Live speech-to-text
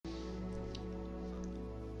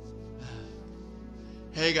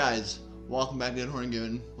Hey guys, welcome back to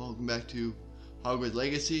Hornet. Welcome back to Hogwarts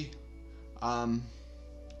Legacy. I'm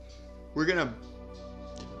gonna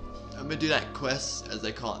do that quest, as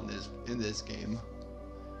they call it in this game,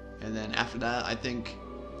 and then after that, I think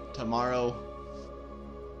tomorrow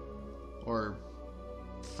or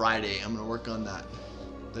Friday, I'm gonna work on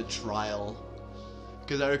the trial,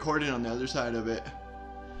 because I recorded on the other side of it,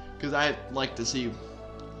 because I like to see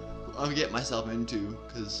what I'm getting myself into,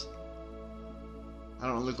 because I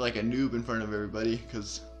don't look like a noob in front of everybody,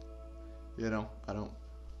 because, you know, I don't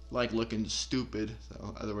like looking stupid. So,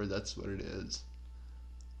 in other words, that's what it is.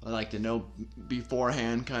 I like to know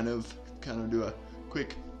beforehand, kind of do a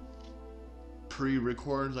quick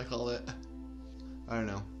pre-record, as I call it. I don't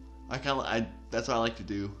know. That's what I like to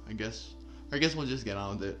do. I guess we'll just get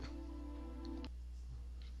on with it.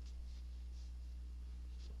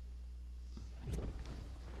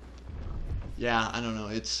 Yeah, I don't know.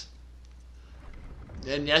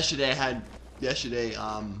 And yesterday I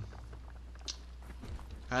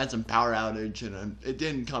had some power outage, and it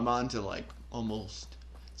didn't come on till like almost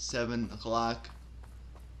 7 o'clock.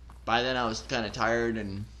 By then I was kind of tired,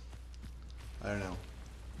 and I don't know.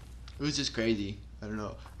 It was just crazy. I don't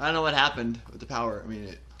know what happened with the power. I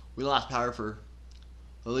mean, we lost power for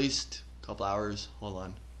at least a couple hours. Hold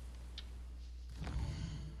on.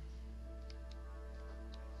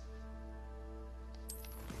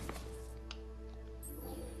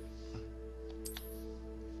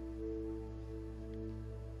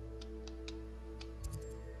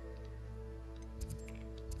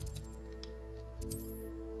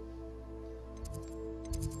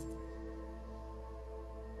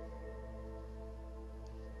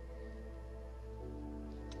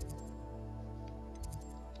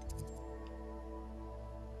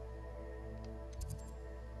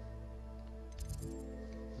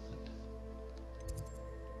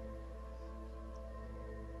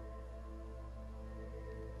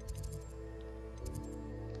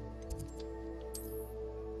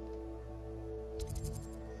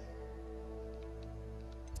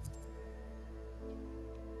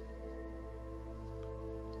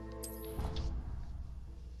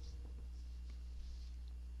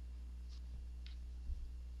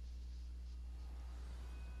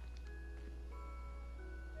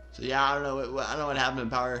 So yeah, I don't know what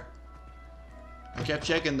happened to power. I kept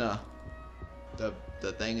checking the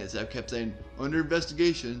thing, and it kept saying under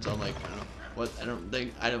investigation. So I'm like,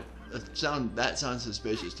 that sounds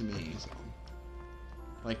suspicious to me. So,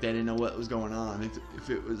 like, they didn't know what was going on. If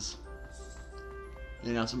it was,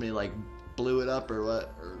 you know, somebody like blew it up or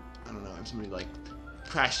what, or I don't know, if somebody like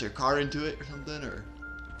crashed their car into it or something, or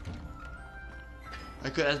I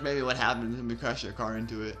could ask maybe what happened. Somebody crashed their car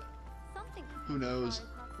into it. Who knows?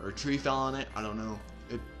 Or a tree fell on it. I don't know.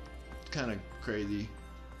 It's kind of crazy.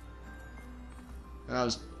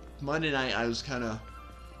 And Monday night, I was kind of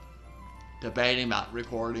debating about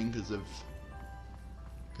recording because of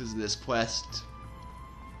this quest.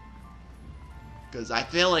 Because I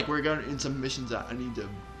feel like we're going in some missions that I need to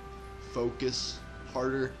focus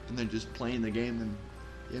harder and then just playing the game, and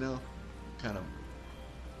you know, kind of.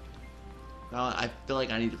 Now I feel like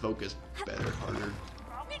I need to focus better, harder,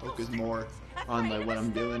 focus more on like what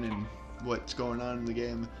I'm doing and what's going on in the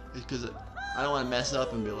game. It's because I don't want to mess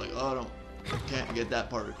up and be like, oh, can't get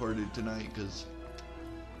that part recorded tonight because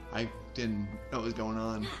I didn't know what was going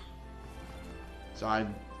on. So I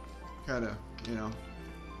kind of, you know,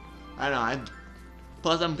 I don't know.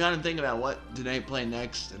 Plus I'm kind of thinking about what tonight play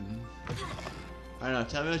next, and I don't know.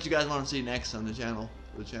 Tell me what you guys want to see next on the channel.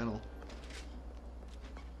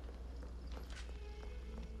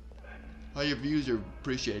 All your views are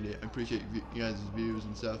appreciated. I appreciate you guys' views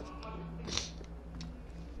and stuff.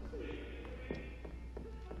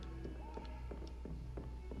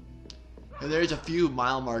 And there's a few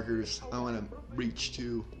mile markers I want to reach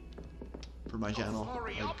to for my channel.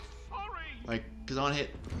 Like, cause I want to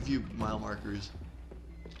hit a few mile markers.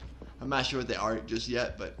 I'm not sure what they are just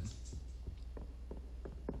yet, but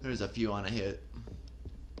there's a few I want to hit.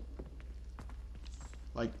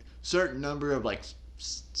 Like, certain number of like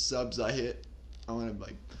subs I hit, I want to,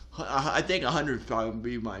 like, I think 100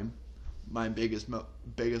 probably be my biggest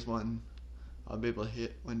one I'll be able to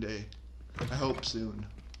hit one day. I hope soon.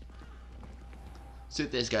 See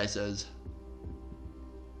what this guy says.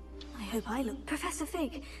 I hope I look. Professor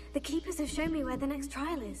Fig, the keepers have shown me where the next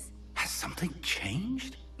trial is. Has something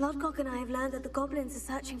changed? Lodgok and I have learned that the goblins are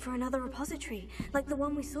searching for another repository, like the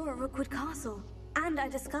one we saw at Rookwood Castle. And I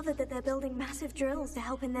discovered that they're building massive drills to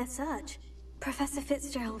help in their search. Professor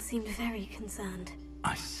Fitzgerald seemed very concerned.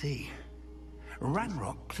 I see.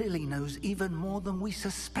 Ranrok clearly knows even more than we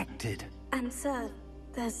suspected. And sir,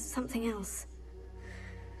 there's something else.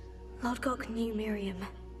 Lodgok knew Miriam.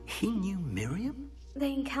 He knew Miriam?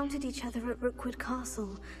 They encountered each other at Rookwood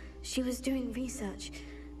Castle. She was doing research.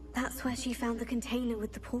 That's where she found the container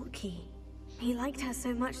with the port key. He liked her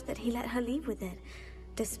so much that he let her leave with it,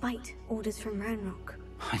 despite orders from Ranrok.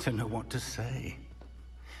 I don't know what to say.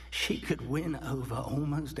 She could win over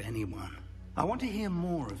almost anyone. I want to hear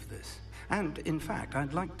more of this. And, in fact,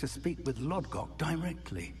 I'd like to speak with Lodgok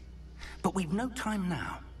directly. But we've no time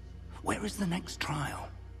now. Where is the next trial?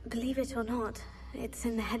 Believe it or not, it's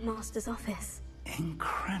in the Headmaster's office.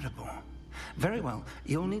 Incredible. Very well.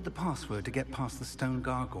 You'll need the password to get past the stone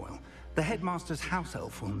gargoyle. The Headmaster's house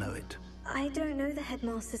elf will know it. I don't know the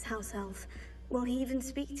Headmaster's house elf. Will he even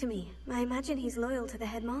speak to me? I imagine he's loyal to the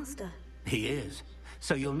Headmaster. He is.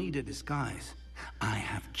 So you'll need a disguise. I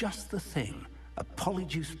have just the thing. A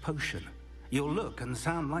Polyjuice Potion. You'll look and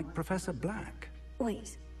sound like Professor Black.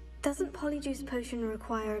 Wait, doesn't Polyjuice Potion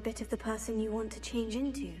require a bit of the person you want to change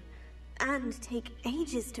into? And take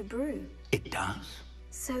ages to brew? It does.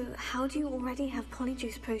 So how do you already have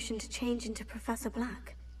Polyjuice Potion to change into Professor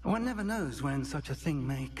Black? One never knows when such a thing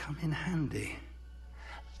may come in handy.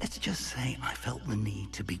 Let's just say I felt the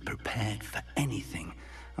need to be prepared for anything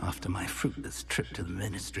after my fruitless trip to the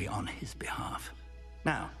Ministry on his behalf.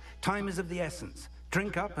 Now, time is of the essence.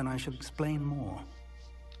 Drink up and I shall explain more.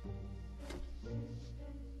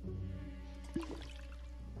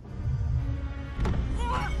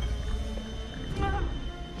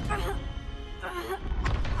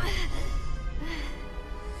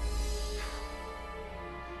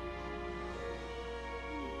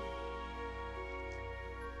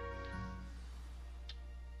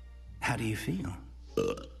 How do you feel?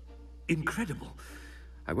 Incredible.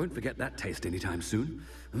 I won't forget that taste anytime soon.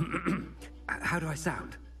 How do I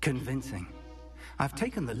sound? Convincing. I've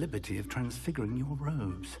taken the liberty of transfiguring your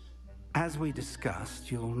robes. As we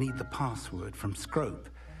discussed, you'll need the password from Scrope,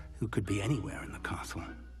 who could be anywhere in the castle.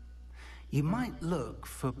 You might look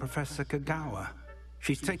for Professor Kogawa.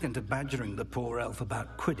 She's taken to badgering the poor elf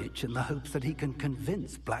about Quidditch in the hopes that he can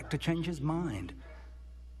convince Black to change his mind.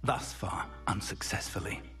 Thus far,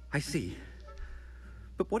 unsuccessfully. I see.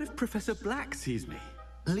 But what if Professor Black sees me?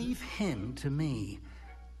 Leave him to me.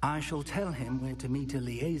 I shall tell him where to meet a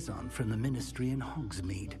liaison from the Ministry in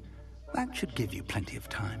Hogsmeade. That should give you plenty of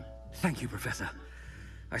time. Thank you, Professor.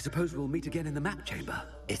 I suppose we'll meet again in the map chamber.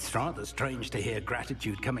 It's rather strange to hear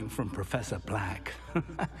gratitude coming from Professor Black.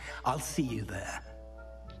 I'll see you there.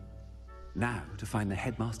 Now to find the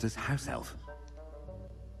Headmaster's house elf.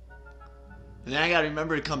 And then I gotta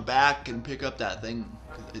remember to come back and pick up that thing.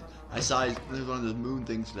 I saw there's one of the moon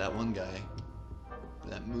things for that one guy.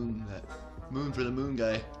 That moon for the moon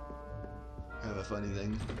guy. Kind of a funny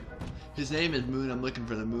thing. His name is Moon. I'm looking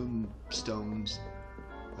for the moon stones.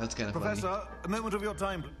 That's kind of funny. Professor, a moment of your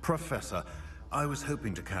time. Professor, I was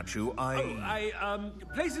hoping to catch you.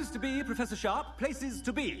 Places to be, Professor Sharp. Places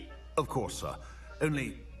to be. Of course, sir.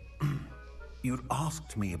 Only, you'd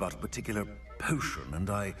asked me about a particular potion, and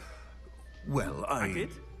I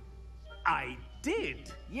did? I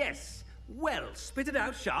did, yes. Well, spit it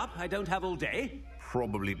out, Sharp. I don't have all day.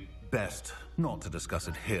 Probably best not to discuss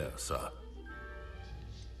it here, sir.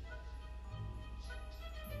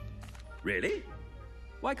 Really?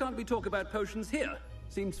 Why can't we talk about potions here?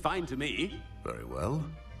 Seems fine to me. Very well.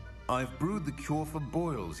 I've brewed the cure for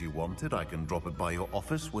boils you wanted. I can drop it by your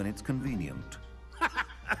office when it's convenient.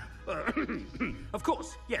 Of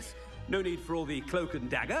course, yes. No need for all the cloak and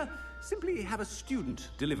dagger. Simply have a student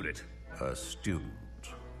deliver it. A student.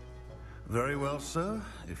 Very well, sir,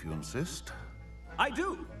 if you insist. I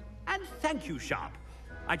do. And thank you, Sharp.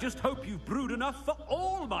 I just hope you've brewed enough for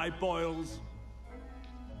all my boils.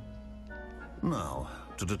 Now,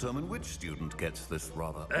 to determine which student gets this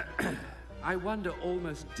rather... I wonder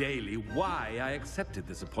almost daily why I accepted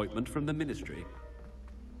this appointment from the Ministry.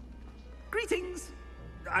 Greetings!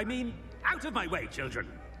 I mean, out of my way, children.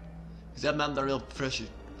 Is that not the real fresh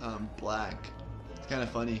Black? It's kind of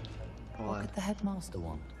funny. Hold on. What could the Headmaster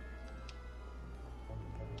want?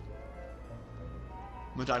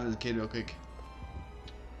 I'm gonna talk to the kid real quick.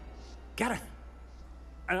 Gareth!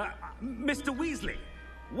 Mr. Weasley,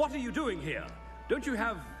 what are you doing here? Don't you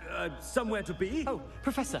have, somewhere to be? Oh,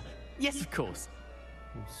 Professor, yes, of course.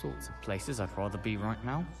 All sorts of places I'd rather be right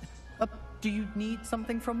now. Do you need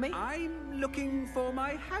something from me? I'm looking for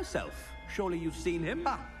my house elf. Surely you've seen him?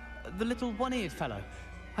 Ah, the little one-eared fellow.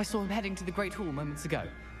 I saw him heading to the Great Hall moments ago.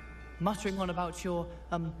 Muttering on about your,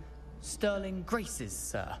 sterling graces,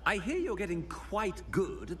 sir. I hear you're getting quite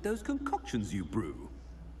good at those concoctions you brew.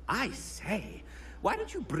 I say, why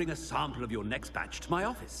don't you bring a sample of your next batch to my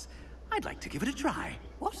office? I'd like to give it a try.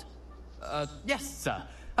 What? Yes, sir.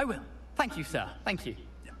 I will. Thank you, sir. Thank you.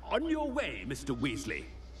 On your way, Mr. Weasley.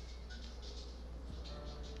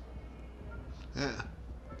 Yeah.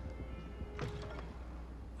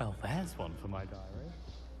 Well, there's one for my diary.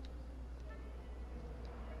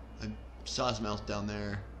 I saw some else down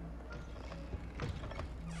there.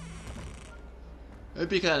 It'd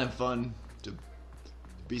be kind of fun to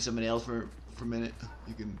be somebody else for a minute.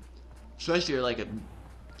 You can, especially if you're like a,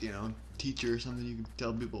 teacher or something. You can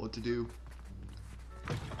tell people what to do.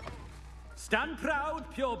 Stand proud,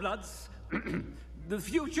 purebloods. The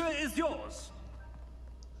future is yours.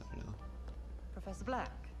 I don't know. Professor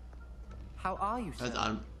Black, how are you,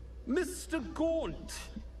 sir? Mr. Gaunt,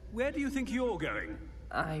 where do you think you're going?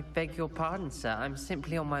 I beg your pardon, sir. I'm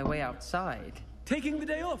simply on my way outside. Taking the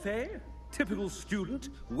day off, eh? Typical student,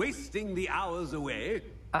 wasting the hours away.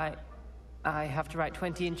 I have to write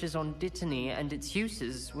 20 inches on Dittany and its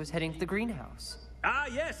uses. Was heading to the greenhouse. Ah,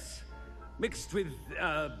 yes. Mixed with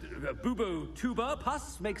bubo tuber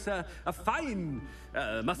pus makes a fine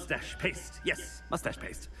mustache paste. Yes, mustache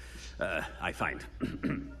paste. I find.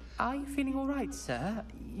 Are you feeling all right, sir?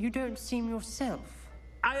 You don't seem yourself.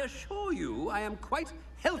 I assure you I am quite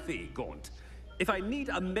healthy, Gaunt. If I need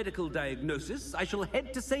a medical diagnosis, I shall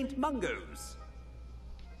head to St. Mungo's.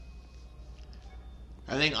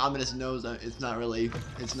 I think Ominous knows that it's not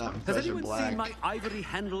Has Professor anyone Black. seen my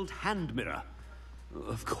ivory-handled hand mirror?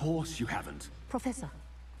 Of course you haven't. Professor,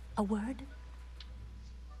 a word?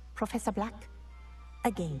 Professor Black,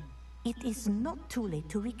 again, it is not too late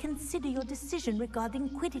to reconsider your decision regarding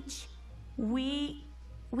Quidditch. We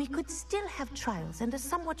could still have trials and a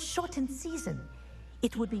somewhat shortened season.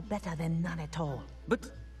 It would be better than none at all. But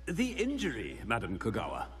the injury, Madam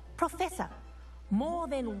Kogawa. Professor, more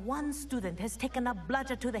than one student has taken a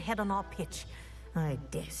bludger to the head on our pitch. I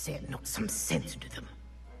dare say it knocked some sense into them.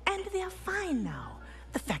 And they're fine now.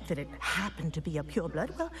 The fact that it happened to be a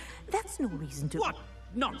pureblood, well, that's no reason to... What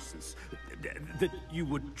nonsense! That you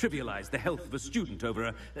would trivialize the health of a student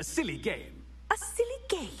over a silly game. A silly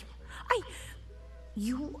game?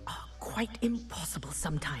 You are quite impossible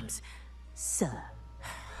sometimes. Sir,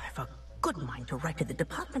 I've a good mind to write to the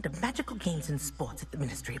Department of Magical Games and Sports at the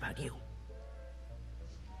Ministry about you.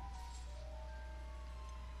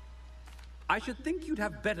 I should think you'd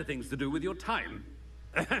have better things to do with your time.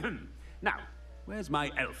 Now, where's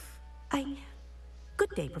my elf? Good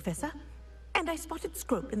day, Professor. And I spotted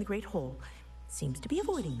Scrope in the Great Hall. Seems to be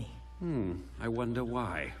avoiding me. I wonder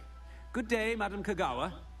why. Good day, Madam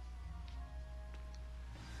Kogawa.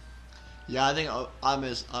 Yeah, I think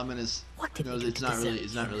Ominous What did knows you do it's to not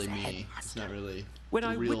deserve really to be me. Headmaster? It's not really When the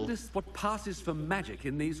I real... witness what passes for magic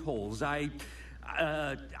in these halls, I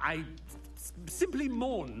simply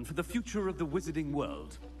mourn for the future of the wizarding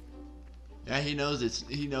world. Yeah, he knows it's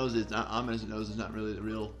not Ominous knows it's not really the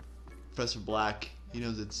real Professor Black. He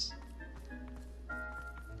knows it's...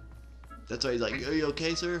 That's why he's like, "Are you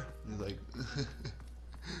okay, sir?" And he's like... No,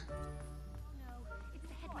 it's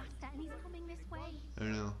the headmaster and he's coming this way. I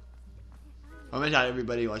don't know. I'm gonna tell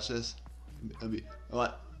everybody watch this. I'm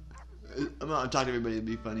gonna talk to everybody. It'll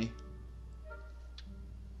be funny.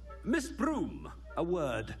 Miss Broom, a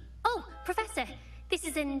word. Oh, Professor, this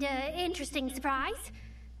is an interesting surprise.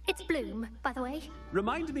 It's Bloom, by the way.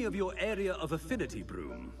 Remind me of your area of affinity,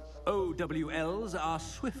 Broom. OWLs are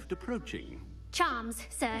swift approaching. Charms,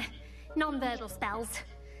 sir. Non-verbal spells.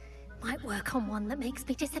 Might work on one that makes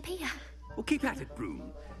me disappear. Well, keep at it,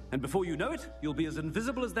 Broom. And before you know it, you'll be as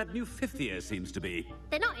invisible as that new fifth year seems to be.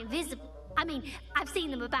 They're not invisible. I mean, I've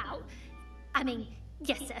seen them about.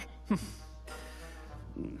 Yes, sir.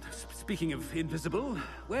 Speaking of invisible,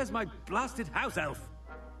 where's my blasted house elf?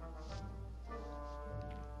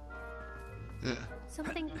 Yeah.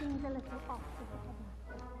 Something seems a little off with the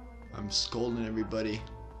headmaster. I'm scolding everybody.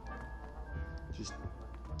 Just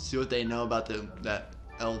see what they know about that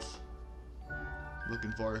elf.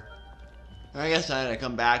 Looking for. I guess I had to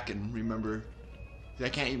come back and remember. I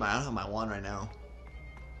don't have my wand right now.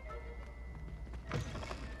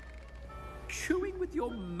 Chewing with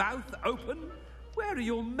your mouth open? Where are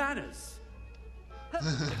your manners?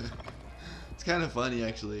 It's kind of funny,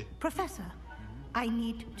 actually. Professor, I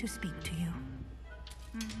need to speak to you.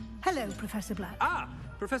 Hello, Professor Black. Ah,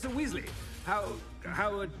 Professor Weasley.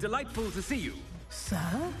 How delightful to see you. Sir?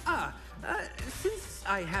 Since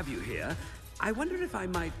I have you here, I wonder if I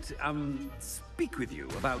might, speak with you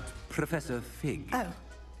about Professor Fig. Oh,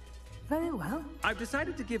 very well. I've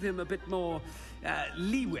decided to give him a bit more,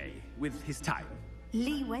 leeway with his time.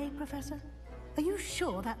 Leeway, Professor? Are you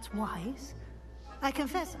sure that's wise? I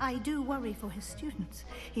confess I do worry for his students.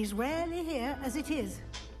 He's rarely here as it is.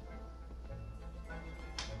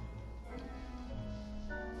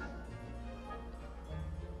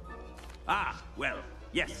 Ah, well,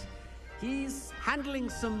 Yes. He's handling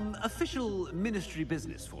some official ministry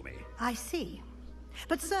business for me. I see.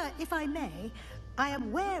 But, sir, if I may, I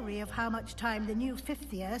am wary of how much time the new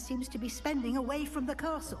fifth year seems to be spending away from the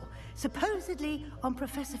castle, supposedly on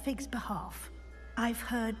Professor Fig's behalf. I've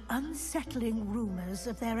heard unsettling rumors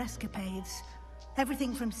of their escapades.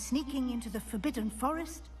 Everything from sneaking into the Forbidden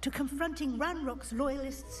Forest to confronting Ranrok's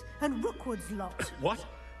loyalists and Rookwood's lot. What?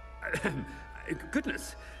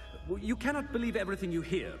 Goodness. You cannot believe everything you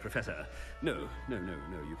hear, Professor. No,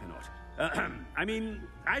 you cannot. I mean,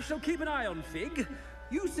 I shall keep an eye on Fig.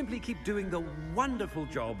 You simply keep doing the wonderful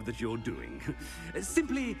job that you're doing.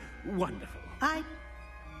 Simply wonderful.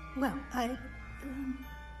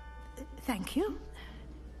 Thank you.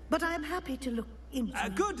 But I am happy to look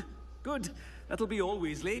into... Good. That'll be all,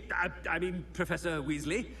 Weasley. I mean, Professor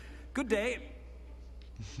Weasley. Good day.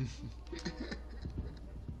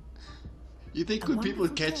 You think people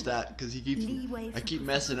would catch that? Because I keep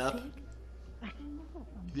messing up. You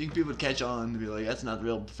think people would catch on and be like, that's not the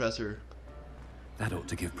real professor? That ought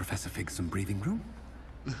to give Professor Fig some breathing room.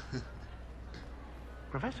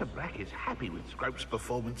 Professor Black is happy with Scrope's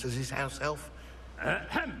performance as his house elf.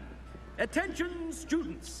 Attention,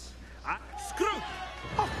 students. Scrope!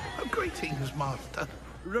 Oh, greetings, Master.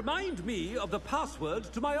 Remind me of the password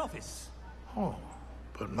to my office. Oh,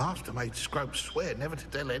 but Master made Scrope swear never to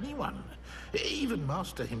tell anyone, even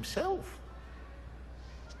Master himself.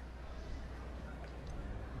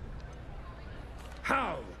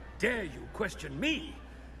 How dare you question me?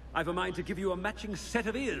 I've a mind to give you a matching set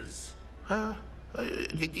of ears.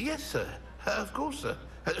 Yes, sir. Of course, sir.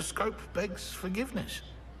 Scrope begs forgiveness.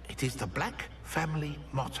 It is the Black family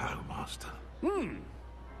motto, Master.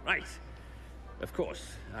 Right. Of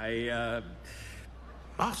course.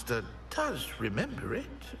 Master does remember it.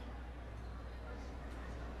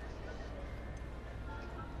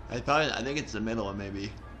 I think it's the middle one,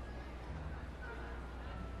 maybe.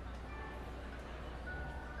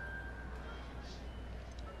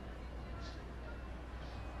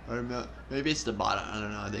 Or maybe it's the bottom. I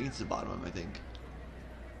don't know. I think it's the bottom one, I think.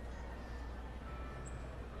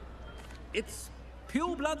 It's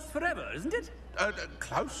pure bloods forever, isn't it?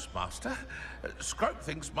 Close, Master. Scrope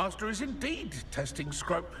thinks Master is indeed testing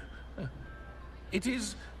Scrope. It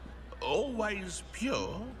is always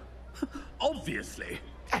pure. Obviously.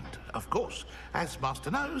 And, of course, as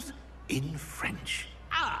Master knows, in French.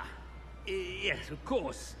 Yes, of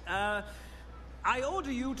course. I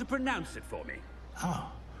order you to pronounce it for me. Oh,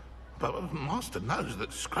 but Master knows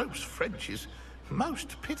that Scrope's French is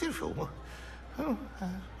most pitiful. Oh,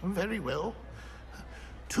 very well.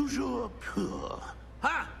 Toujours Pur.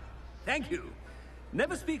 Ha! Thank you.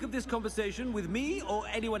 Never speak of this conversation with me or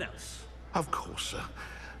anyone else. Of course, sir.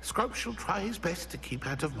 Scrope shall try his best to keep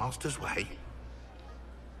out of Master's way.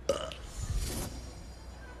 The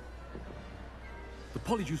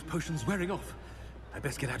Polyjuice Potion's wearing off. I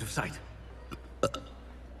best get out of sight.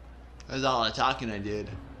 That's all the talking I did.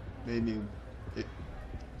 Made me...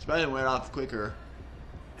 It's better to wear off quicker.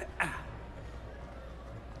 I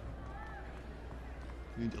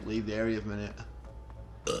need to leave the area for a minute.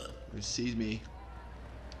 He sees me.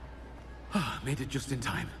 Made it just in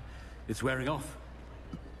time. It's wearing off.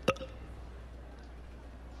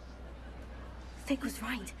 Fig was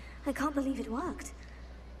right. I can't believe it worked.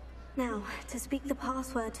 Now, to speak the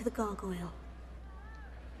password to the gargoyle.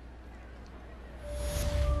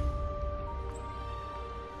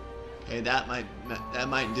 Okay, that might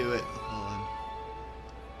do it. Hold on.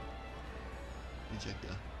 Let me check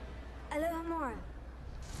the... Aloha Mora.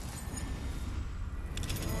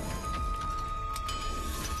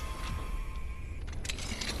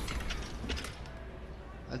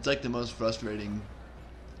 That's like the most frustrating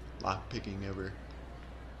lock picking ever.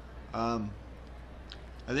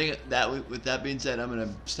 I think that with that being said, I'm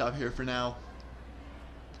gonna stop here for now.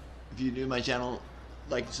 If you're new to my channel,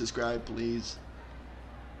 like and subscribe, please.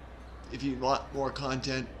 If you want more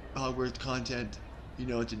content, Hogwarts content, you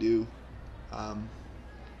know what to do.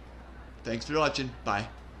 Thanks for watching. Bye.